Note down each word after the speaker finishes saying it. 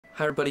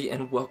Hi everybody,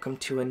 and welcome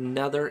to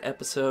another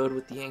episode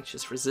with The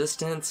Anxious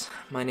Resistance.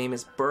 My name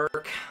is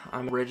Burke.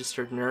 I'm a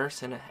registered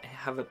nurse and I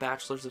have a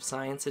bachelor's of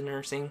science in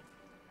nursing.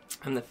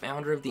 I'm the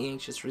founder of The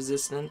Anxious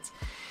Resistance,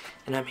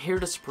 and I'm here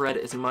to spread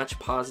as much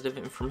positive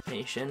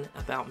information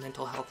about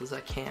mental health as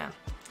I can.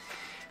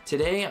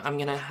 Today I'm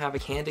going to have a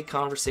candid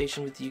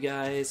conversation with you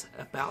guys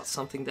about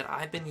something that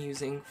I've been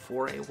using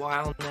for a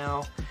while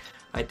now.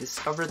 I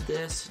discovered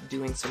this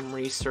doing some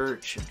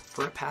research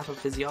for a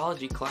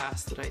pathophysiology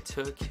class that I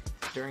took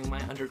during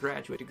my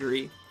undergraduate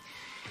degree.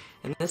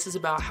 And this is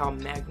about how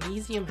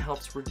magnesium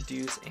helps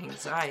reduce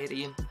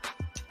anxiety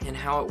and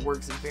how it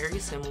works very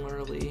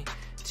similarly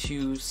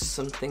to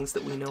some things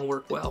that we know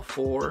work well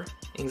for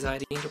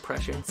anxiety and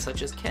depression,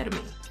 such as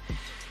ketamine.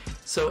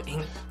 So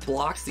it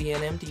blocks the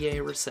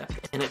NMDA receptor,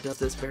 and it does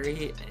this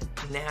very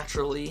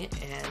naturally,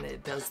 and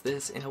it does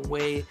this in a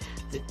way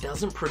that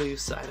doesn't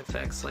produce side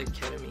effects like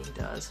ketamine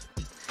does,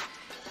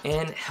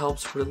 and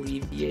helps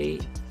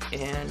alleviate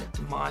and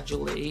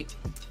modulate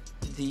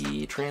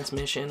the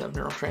transmission of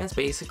neurotransmitters.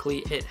 Basically,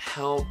 it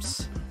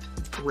helps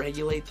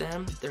regulate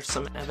them. There's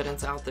some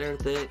evidence out there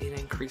that it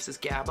increases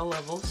GABA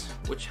levels,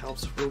 which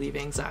helps relieve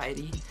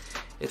anxiety.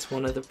 It's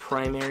one of the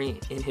primary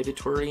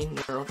inhibitory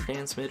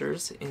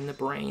neurotransmitters in the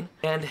brain.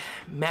 And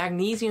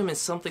magnesium is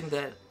something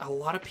that a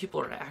lot of people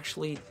are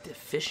actually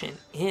deficient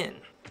in.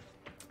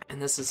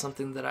 And this is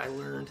something that I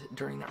learned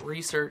during that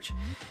research.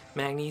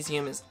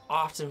 Magnesium is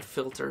often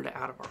filtered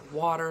out of our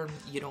water.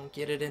 You don't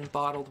get it in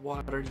bottled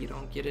water. You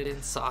don't get it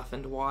in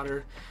softened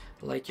water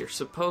like you're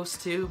supposed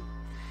to.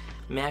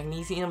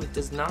 Magnesium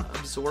does not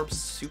absorb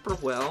super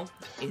well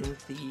in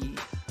the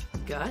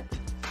gut.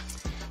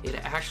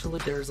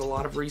 There's a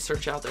lot of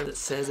research out there that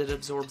says it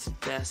absorbs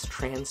best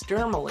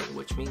transdermally,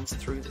 which means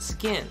through the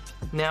skin.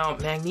 Now,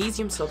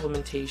 magnesium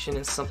supplementation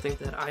is something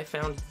that I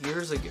found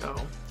years ago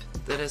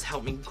that has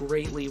helped me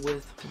greatly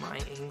with my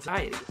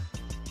anxiety.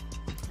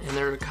 And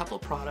there are a couple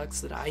products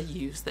that I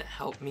use that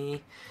help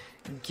me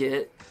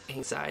get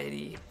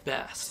anxiety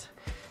best.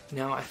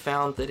 Now, I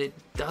found that it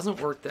doesn't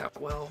work that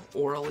well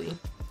orally.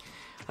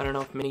 I don't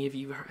know if many of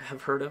you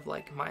have heard of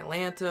like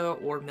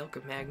Mylanta or milk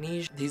of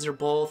magnesia. These are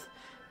both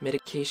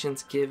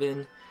medications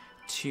given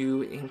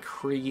to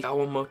increase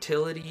bowel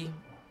motility.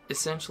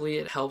 Essentially,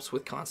 it helps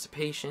with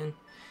constipation,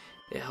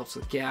 it helps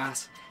with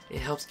gas, it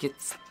helps get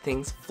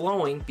things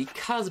flowing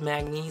because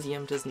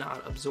magnesium does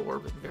not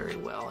absorb very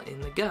well in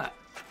the gut.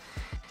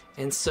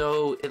 And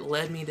so it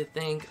led me to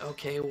think,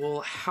 okay, well,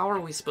 how are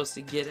we supposed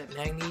to get it?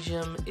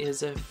 Magnesium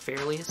is a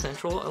fairly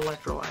essential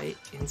electrolyte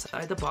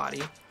inside the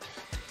body.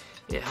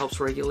 It helps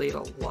regulate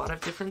a lot of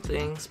different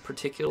things,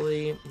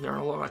 particularly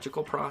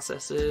neurological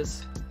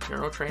processes,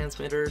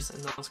 neurotransmitters,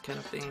 and those kind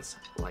of things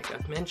like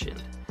I've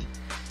mentioned.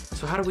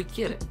 So how do we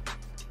get it?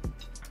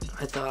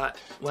 I thought,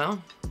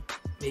 well,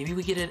 maybe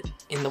we get it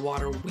in the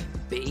water we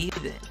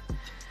bathe in,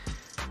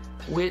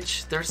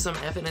 which there's some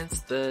evidence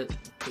that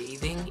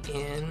bathing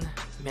in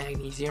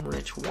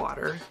magnesium-rich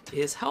water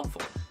is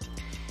helpful.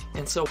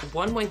 And so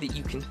one way that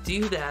you can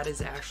do that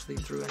is actually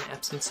through an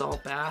Epsom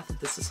salt bath.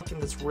 This is something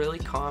that's really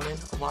common.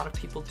 A lot of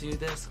people do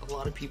this. A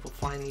lot of people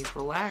find these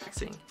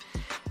relaxing.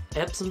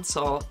 Epsom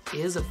salt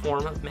is a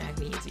form of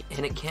magnesium,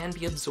 and it can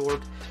be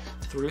absorbed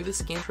through the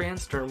skin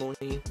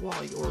transdermally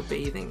while you're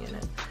bathing in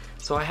it.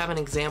 So I have an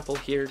example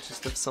here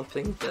just of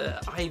something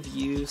that I've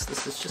used.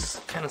 This is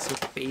just kind of some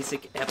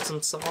basic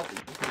Epsom salt that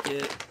you can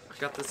get. I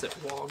got this at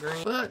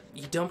Walgreens. But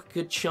you dump a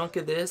good chunk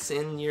of this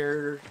in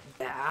your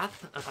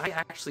bath. I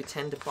actually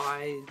tend to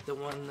buy the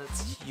one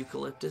that's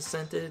eucalyptus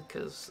scented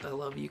because I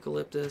love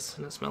eucalyptus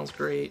and it smells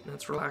great and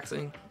it's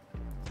relaxing.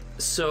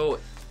 So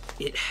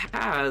it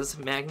has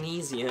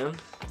magnesium.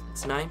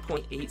 It's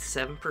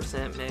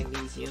 9.87%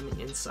 magnesium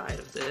inside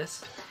of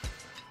this.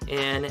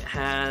 And it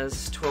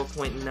has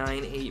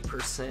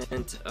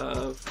 12.98%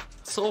 of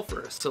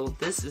sulfur. So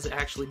this is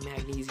actually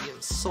magnesium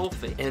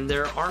sulfate. And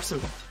there are some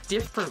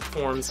different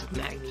forms of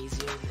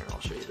magnesium. Here,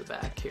 I'll show you the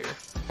back here.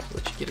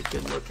 Let you get a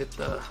good look at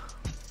the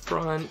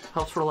front.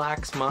 Helps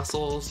relax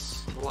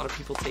muscles. A lot of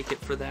people take it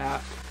for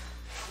that.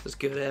 There's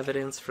good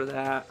evidence for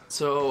that.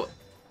 So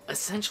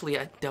essentially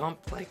I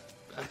dump like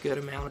a good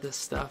amount of this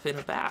stuff in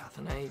a bath,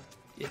 and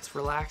it's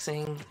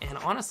relaxing, and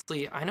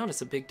honestly I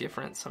notice a big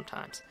difference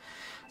sometimes.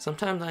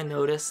 Sometimes I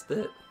notice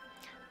that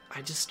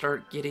I just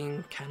start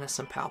getting kind of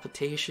some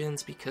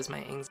palpitations because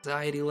my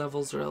anxiety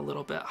levels are a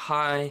little bit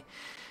high.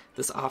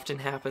 This often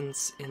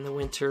happens in the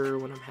winter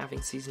when I'm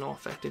having seasonal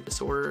affective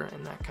disorder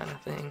and that kind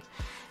of thing.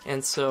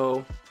 And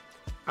so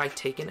I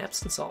take an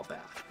Epsom salt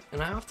bath,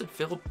 and I often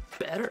feel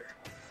better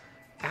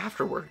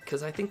afterward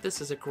because I think this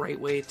is a great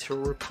way to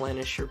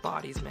replenish your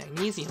body's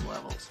magnesium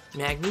levels.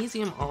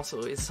 Magnesium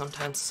also is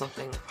sometimes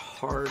something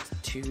hard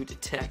to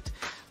detect.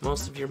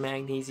 Most of your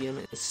magnesium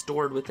is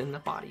stored within the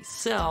body's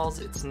cells.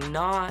 It's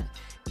not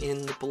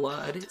in the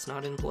blood. It's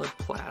not in blood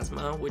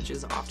plasma, which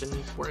is often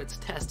where it's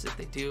tested.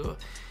 They do,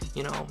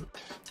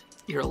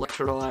 your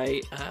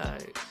electrolyte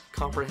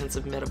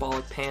comprehensive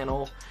metabolic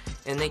panel,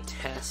 and they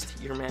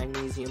test your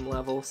magnesium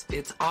levels.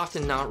 It's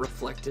often not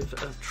reflective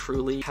of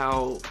truly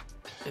how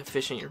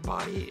efficient your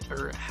body,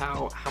 or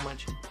how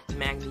much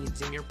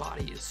magnesium your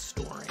body is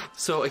storing.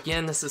 So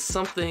again, this is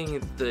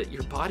something that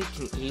your body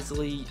can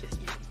easily, you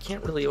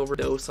can't really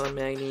overdose on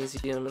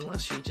magnesium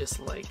unless you just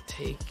like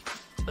take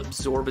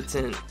absorbent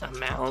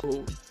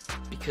amount,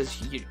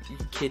 because your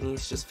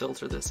kidneys just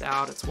filter this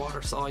out. It's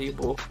water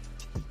soluble.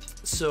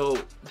 So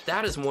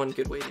that is one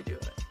good way to do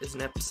it, is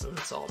an Epsom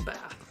salt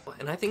bath.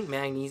 And I think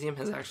magnesium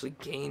has actually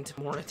gained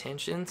more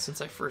attention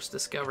since I first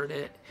discovered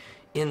it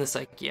in the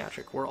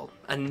psychiatric world.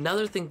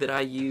 Another thing that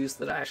I use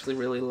that I actually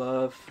really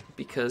love,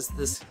 because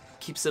this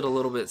keeps it a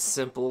little bit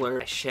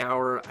simpler. I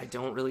shower, I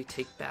don't really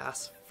take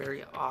baths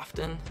very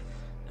often,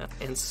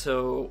 and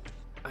so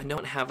I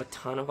don't have a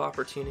ton of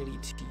opportunity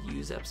to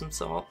use Epsom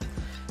salt.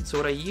 So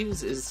what I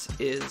use is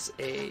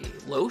a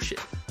lotion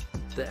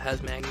that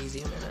has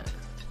magnesium in it.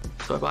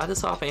 So I buy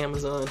this off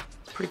Amazon.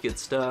 It's pretty good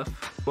stuff.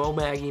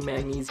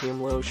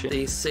 Magnesium Lotion.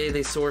 They say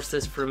they source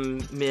this from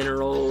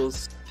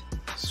minerals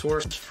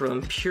sourced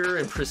from pure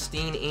and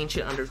pristine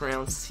ancient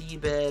underground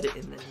seabed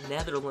in the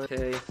Netherlands.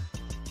 Okay,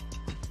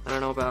 I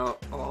don't know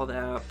about all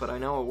that, but I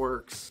know it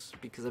works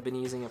because I've been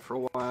using it for a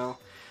while.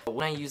 But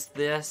when I use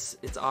this,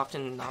 it's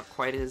often not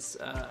quite as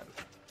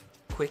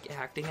quick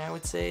acting, I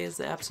would say, as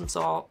the Epsom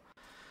salt.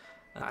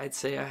 I'd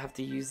say I have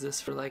to use this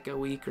for like a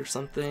week or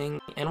something.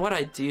 And what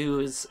I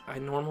do is I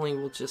normally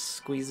will just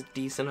squeeze a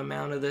decent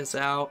amount of this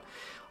out.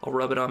 I'll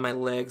rub it on my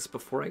legs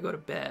before I go to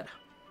bed.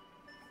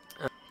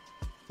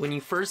 When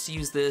you first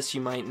use this, you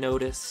might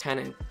notice kind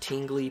of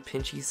tingly,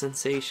 pinchy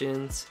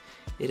sensations.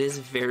 It is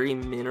very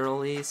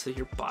minerally, so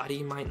your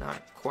body might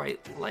not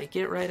quite like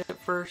it right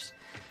at first.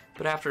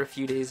 But after a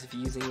few days of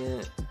using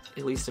it,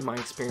 at least in my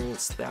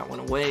experience, that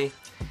went away,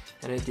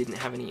 and I didn't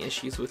have any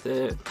issues with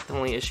it. The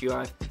only issue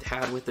I've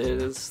had with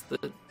it is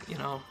that, you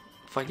know,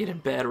 if I get in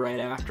bed right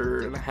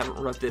after and I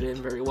haven't rubbed it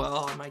in very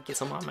well, I might get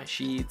some on my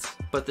sheets.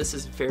 But this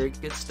is very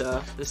good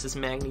stuff. This is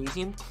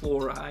magnesium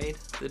chloride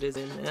that is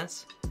in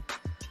this.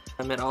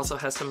 It also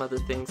has some other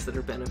things that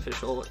are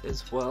beneficial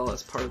as well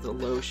as part of the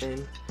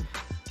lotion.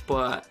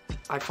 But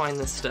I find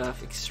this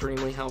stuff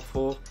extremely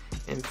helpful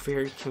and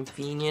very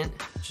convenient.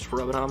 Just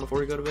rub it on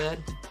before you go to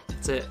bed.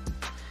 That's it.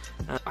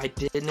 I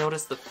did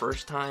notice the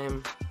first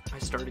time I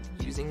started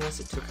using this,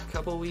 it took a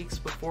couple weeks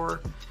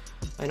before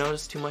I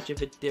noticed too much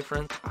of a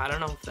difference. I don't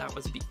know if that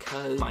was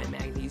because my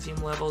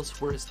magnesium levels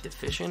were as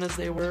deficient as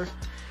they were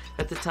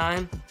at the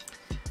time.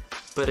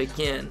 But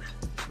again,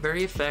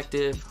 very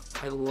effective.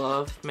 I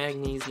love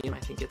magnesium. I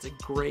think it's a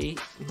great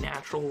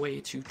natural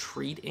way to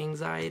treat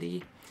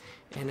anxiety.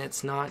 And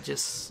it's not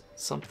just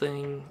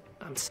something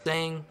I'm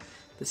saying.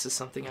 This is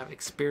something I've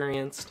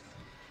experienced.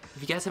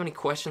 If you guys have any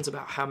questions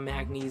about how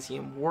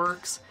magnesium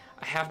works,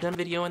 I have done a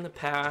video in the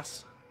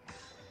past.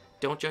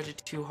 Don't judge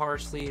it too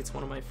harshly. It's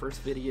one of my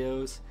first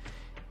videos.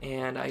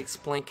 And I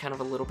explain kind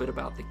of a little bit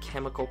about the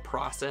chemical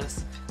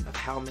process of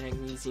how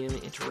magnesium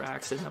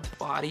interacts in the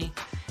body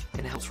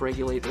and helps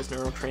regulate those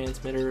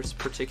neurotransmitters,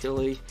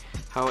 particularly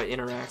how it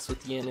interacts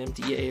with the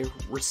NMDA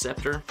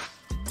receptor,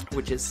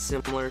 which is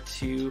similar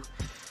to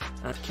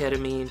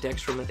ketamine,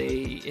 dextromethorphan.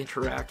 They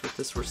interact with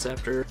this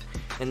receptor,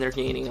 and they're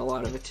gaining a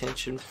lot of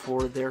attention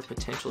for their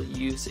potential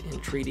use in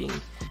treating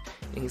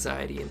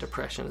anxiety and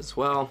depression as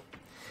well.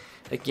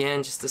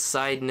 Again, just a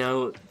side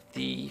note,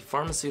 the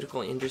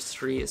pharmaceutical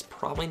industry is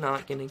probably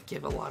not going to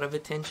give a lot of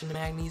attention to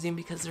magnesium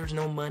because there's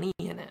no money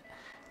in it.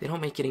 They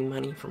don't make any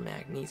money from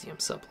magnesium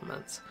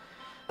supplements.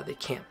 They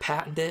can't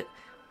patent it.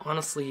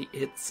 Honestly,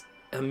 it's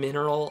a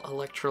mineral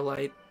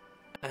electrolyte.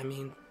 I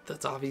mean,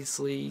 that's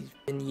obviously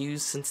been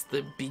used since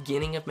the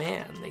beginning of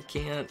man. They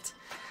can't,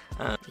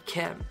 you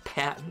can't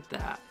patent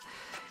that.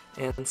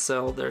 And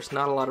so there's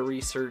not a lot of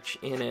research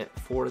in it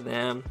for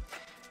them.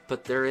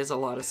 But there is a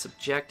lot of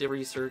subjective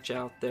research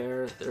out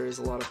there. There is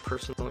a lot of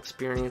personal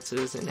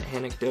experiences and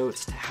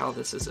anecdotes to how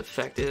this is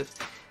effective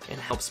and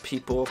helps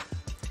people.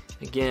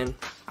 Again,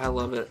 I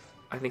love it.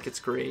 I think it's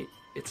great.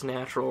 It's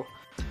natural.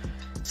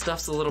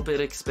 Stuff's a little bit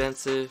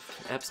expensive.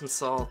 Epsom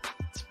salt,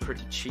 it's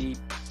pretty cheap.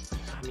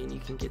 I mean, you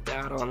can get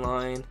that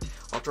online.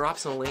 I'll drop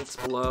some links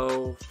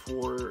below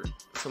for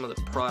some of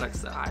the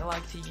products that I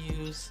like to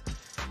use,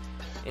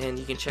 and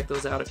you can check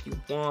those out if you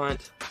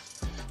want.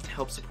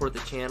 Help support the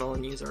channel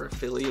and use our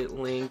affiliate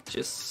link.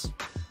 Just,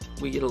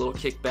 we get a little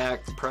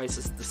kickback. The price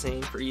is the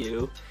same for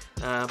you,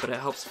 but it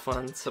helps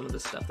fund some of the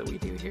stuff that we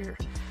do here.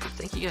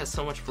 Thank you guys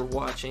so much for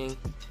watching.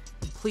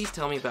 Please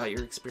tell me about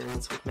your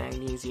experience with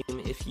magnesium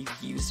if you've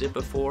used it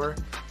before,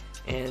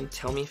 and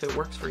tell me if it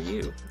works for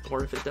you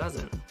or if it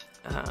doesn't.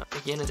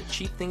 Again, it's a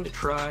cheap thing to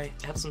try.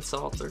 Epsom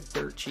salts are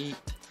dirt cheap,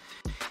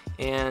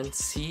 and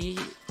see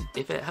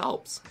if it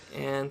helps.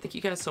 And thank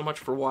you guys so much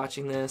for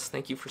watching this.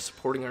 Thank you for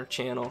supporting our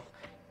channel.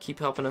 Keep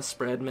helping us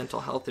spread mental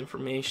health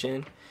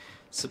information.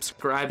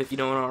 Subscribe if you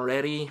don't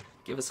already.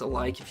 Give us a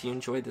like if you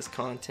enjoyed this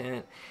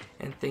content.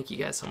 And thank you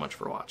guys so much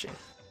for watching.